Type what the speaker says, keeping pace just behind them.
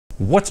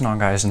What's going on,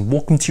 guys, and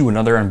welcome to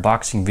another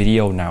unboxing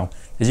video. Now,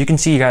 as you can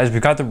see, guys,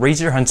 we've got the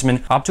Razer Huntsman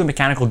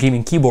Opto-Mechanical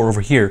gaming keyboard over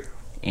here,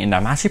 and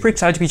I'm actually pretty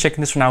excited to be checking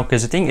this one out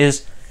because the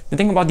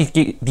thing about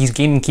these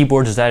gaming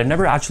keyboards is that I've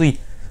never actually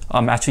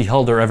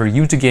held or ever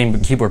used a gaming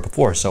keyboard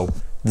before. So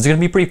this is gonna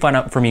be pretty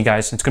fun for me,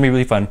 guys. It's gonna be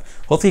really fun.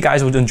 Hopefully, you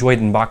guys will enjoy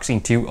the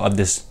unboxing too of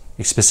this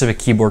specific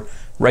keyboard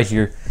right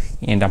here,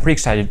 and I'm pretty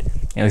excited.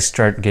 And let's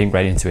start getting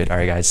right into it. All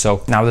right, guys.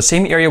 So now the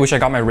same area which I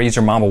got my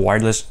Razer Mamba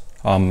wireless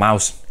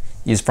mouse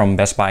is from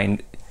Best Buy,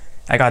 and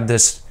I got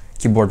this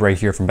keyboard right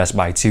here from Best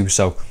Buy too.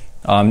 So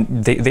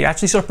they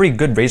actually sell pretty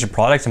good Razer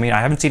products. I mean,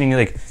 I haven't seen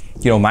any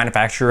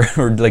manufacturer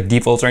or like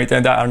defaults or anything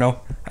like that. I don't know.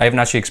 I haven't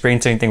actually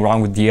experienced anything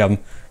wrong with the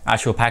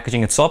actual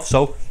packaging itself.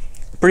 So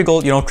pretty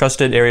cool,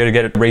 trusted area to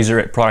get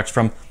Razer products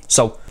from.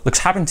 So let's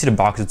hop into the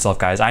box itself,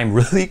 guys. I'm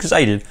really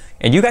excited,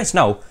 and you guys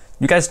know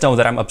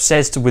that I'm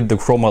obsessed with the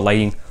chroma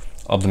lighting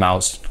of the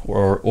mouse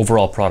or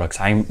overall products.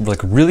 I'm like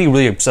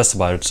really obsessed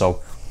about it.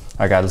 So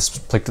all right, guys,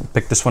 let's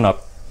pick this one up.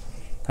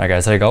 All right,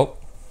 guys, there you go.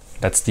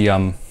 That's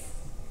the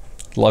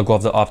logo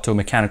of the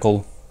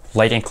Opto-Mechanical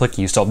light and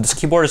clicky. So this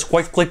keyboard is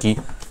quite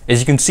clicky.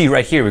 As you can see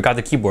right here, we got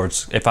the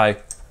keyboards. I'm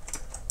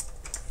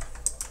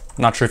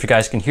not sure if you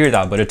guys can hear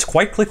that, but it's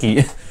quite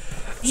clicky.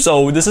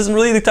 So this isn't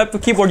really the type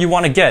of keyboard you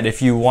want to get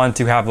if you want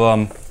to have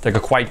like a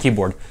quiet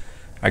keyboard. All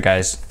right,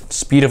 guys,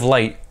 speed of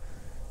light,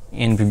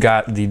 and we've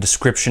got the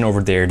description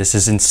over there. This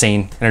is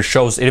insane, and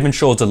it even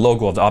shows the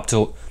logo of the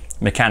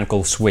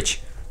Opto-Mechanical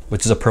switch,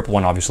 which is a purple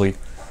one, obviously.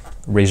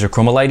 Razer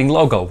chroma lighting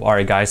logo. All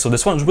right, guys, so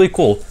this one's really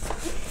cool.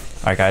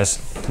 All right, guys,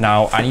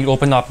 now I need to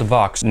open up the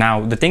box.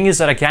 Now the thing is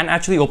that I can't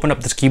actually open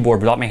up this keyboard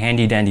without my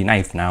handy dandy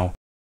knife. Now,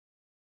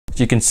 as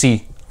you can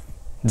see,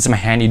 this is my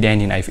handy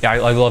dandy knife. I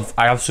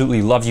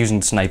absolutely love using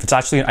this knife. It's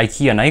actually an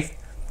IKEA knife.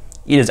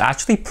 It is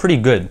actually pretty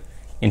good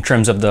in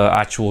terms of the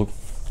actual,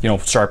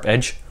 sharp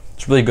edge.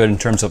 It's really good in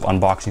terms of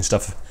unboxing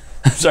stuff.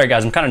 Sorry,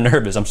 guys, I'm kind of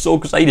nervous. I'm so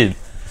excited.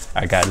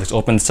 All right, guys, let's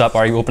open this up. All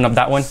right, you open up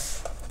that one.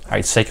 All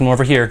right, second one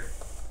over here.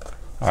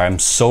 All right, I'm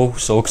so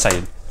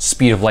excited.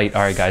 Speed of light.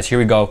 All right, guys, here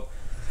we go.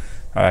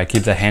 All right,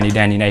 keep the handy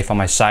dandy knife on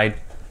my side.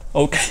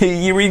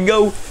 Okay, here we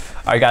go. All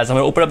right, guys, I'm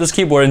gonna open up this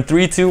keyboard in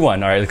 3, 2,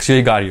 1. All right, let's see what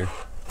you got here.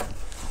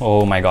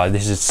 Oh my God,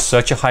 this is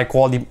such a high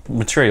quality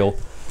material.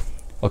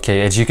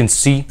 Okay, as you can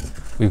see,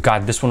 we've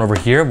got this one over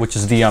here, which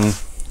is the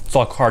it's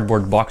all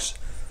cardboard box.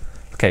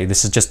 Okay,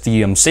 this is just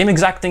the same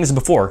exact thing as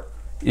before.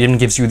 It even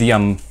gives you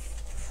the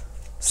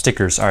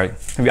stickers. All right,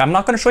 I'm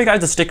not gonna show you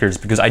guys the stickers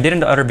because I did in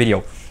the other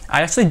video.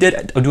 I actually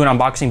did do an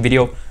unboxing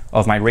video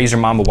of my Razer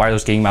Mamba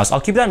wireless gaming mouse.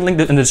 I'll keep that linked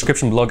in the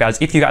description below,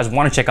 guys, if you guys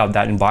want to check out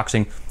that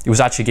unboxing. It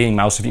was actually a gaming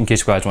mouse, in case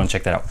you guys want to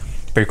check that out.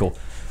 Very cool.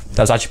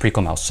 That was actually a pretty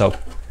cool mouse. So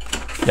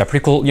yeah,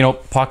 pretty cool,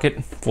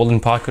 pocket, folding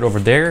pocket over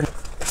there.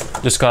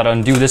 Just gotta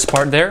undo this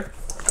part there.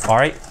 All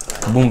right,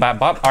 boom, bap,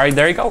 bop. All right,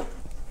 there you go.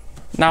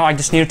 Now I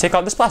just need to take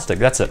out this plastic,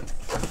 that's it.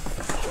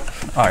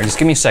 All right, just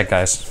give me a sec,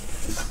 guys.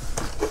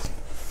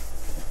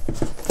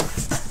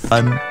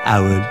 1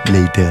 hour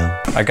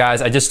later. All right,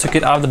 guys, I just took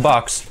it out of the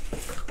box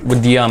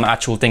with the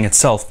actual thing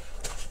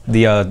itself,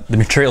 the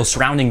material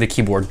surrounding the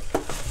keyboard.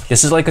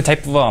 This is like a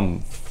type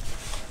of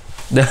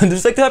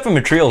there's like the type of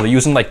material they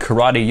use in like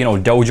karate,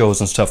 dojos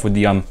and stuff with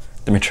the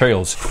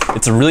materials.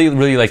 It's a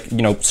really like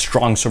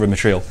strong sort of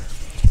material.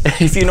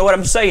 If you know what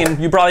I'm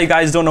saying, you probably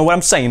guys don't know what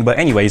I'm saying, but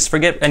anyways,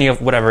 forget any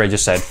of whatever I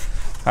just said.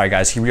 All right,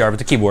 guys, here we are with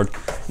the keyboard.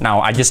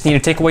 Now I just need to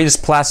take away this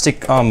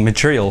plastic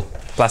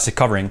plastic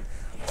covering.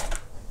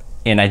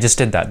 And I just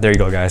did that. There you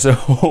go, guys.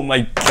 Oh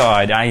my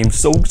God, I am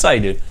so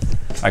excited.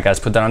 All right, guys,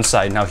 put that on the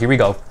side. Now here we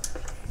go.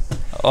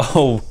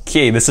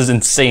 Okay, this is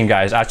insane,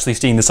 guys. Actually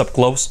seeing this up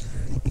close.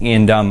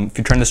 And if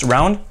you turn this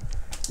around,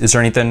 is there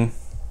anything?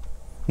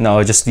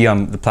 No, just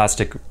the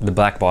plastic, the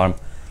black bottom.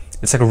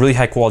 It's like a really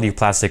high quality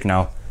plastic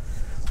now.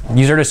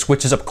 These are the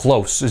switches up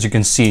close, as you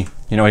can see.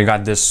 You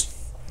got this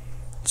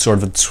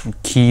sort of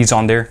keys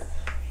on there.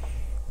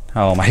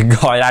 Oh my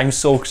God, I'm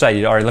so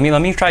excited. All right,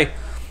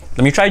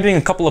 let me try doing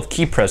a couple of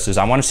key presses.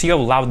 I want to see how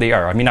loud they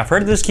are. I mean, I've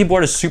heard this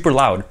keyboard is super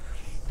loud,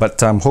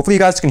 but hopefully you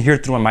guys can hear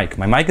it through my mic.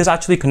 My mic is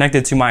actually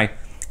connected to my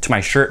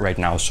shirt right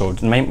now, so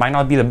it might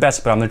not be the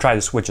best, but I'm gonna try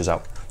the switches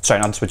out. Sorry,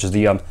 not the switches,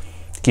 the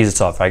keys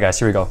itself. All right, guys,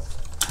 here we go.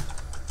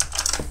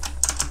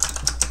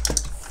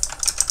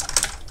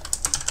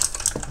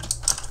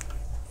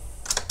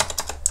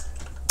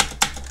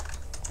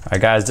 All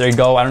right, guys, there you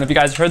go. I don't know if you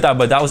guys heard that,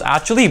 but that was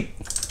actually,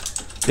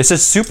 this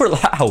is super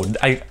loud.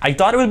 I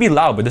thought it would be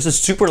loud, but this is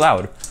super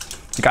loud.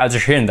 You guys are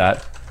hearing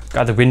that.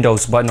 Got the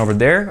Windows button over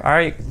there. All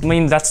right, I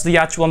mean, that's the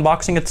actual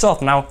unboxing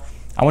itself. Now,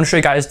 I want to show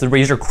you guys the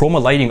Razer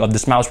chroma lighting of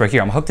this mouse right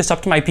here. I'm gonna hook this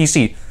up to my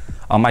PC.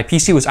 My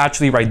PC was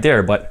actually right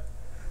there, but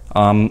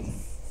I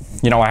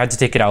had to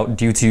take it out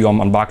due to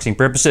unboxing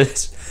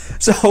purposes.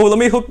 So let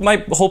me hook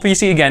my whole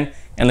PC again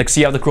and let's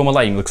see how the chroma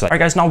lighting looks like. All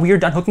right, guys, now we are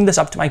done hooking this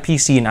up to my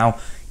PC. Now,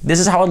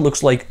 this is how it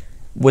looks like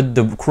with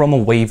the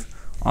chroma wave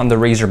on the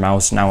Razer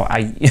mouse. Now,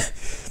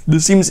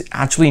 this seems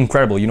actually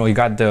incredible. You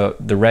got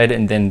the red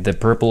and then the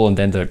purple and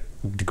then the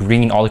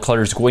green, all the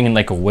colors going in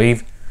like a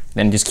wave.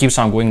 Then it just keeps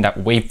on going in that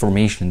wave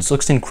formation. This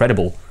looks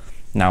incredible.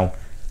 Now,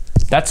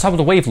 that's how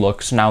the Wave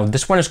looks. Now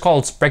this one is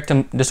called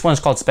Spectrum. This one is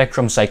called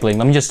Spectrum Cycling.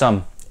 Let me just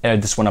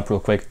edit this one up real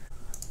quick.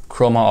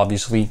 Chroma,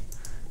 obviously.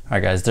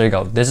 Alright guys, there you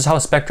go. This is how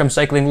Spectrum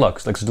Cycling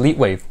looks. Let's delete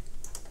Wave.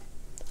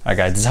 Alright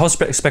guys, this is how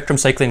Spectrum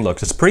Cycling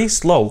looks. It's pretty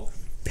slow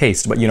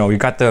paced, but you know, you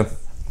got the...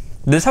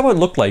 This is how it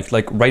looked like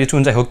right as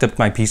soon as I hooked up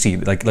my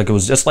PC. Like it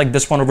was just like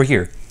this one over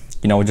here.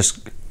 You know,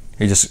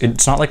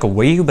 it's not like a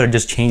Wave, but it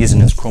just changes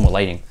in its chroma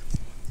lighting.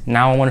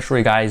 Now I want to show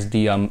you guys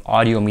the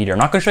audio meter. I'm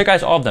not going to show you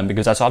guys all of them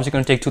because that's obviously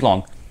going to take too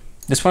long.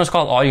 This one is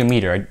called audio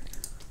meter.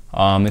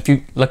 If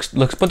you let's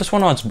put this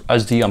one on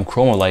as the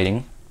chroma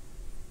lighting.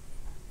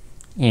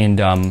 And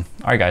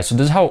alright guys, so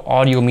this is how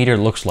audio meter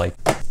looks like.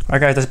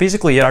 Alright guys, that's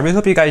basically it. I really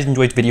hope you guys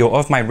enjoyed the video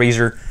of my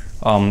Razer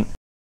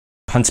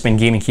Huntsman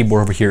gaming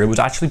keyboard over here. It was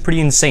actually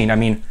pretty insane. I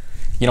mean,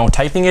 you know,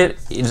 typing it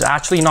is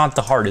actually not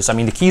the hardest. I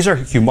mean, the keys are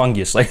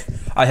humongous. Like,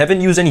 I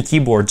haven't used any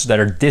keyboards that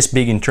are this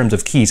big in terms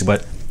of keys,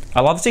 but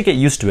I'll obviously get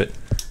used to it.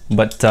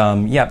 But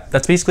yeah,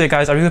 that's basically it,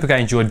 guys. I really hope you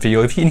guys enjoyed the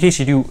video. In case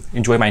you do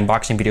enjoy my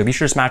unboxing video, be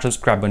sure to smash the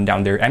subscribe button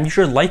down there, and be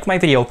sure to like my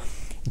video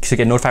to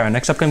get notified of my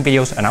next upcoming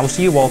videos, and I will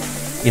see you all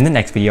in the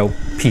next video.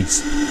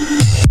 Peace.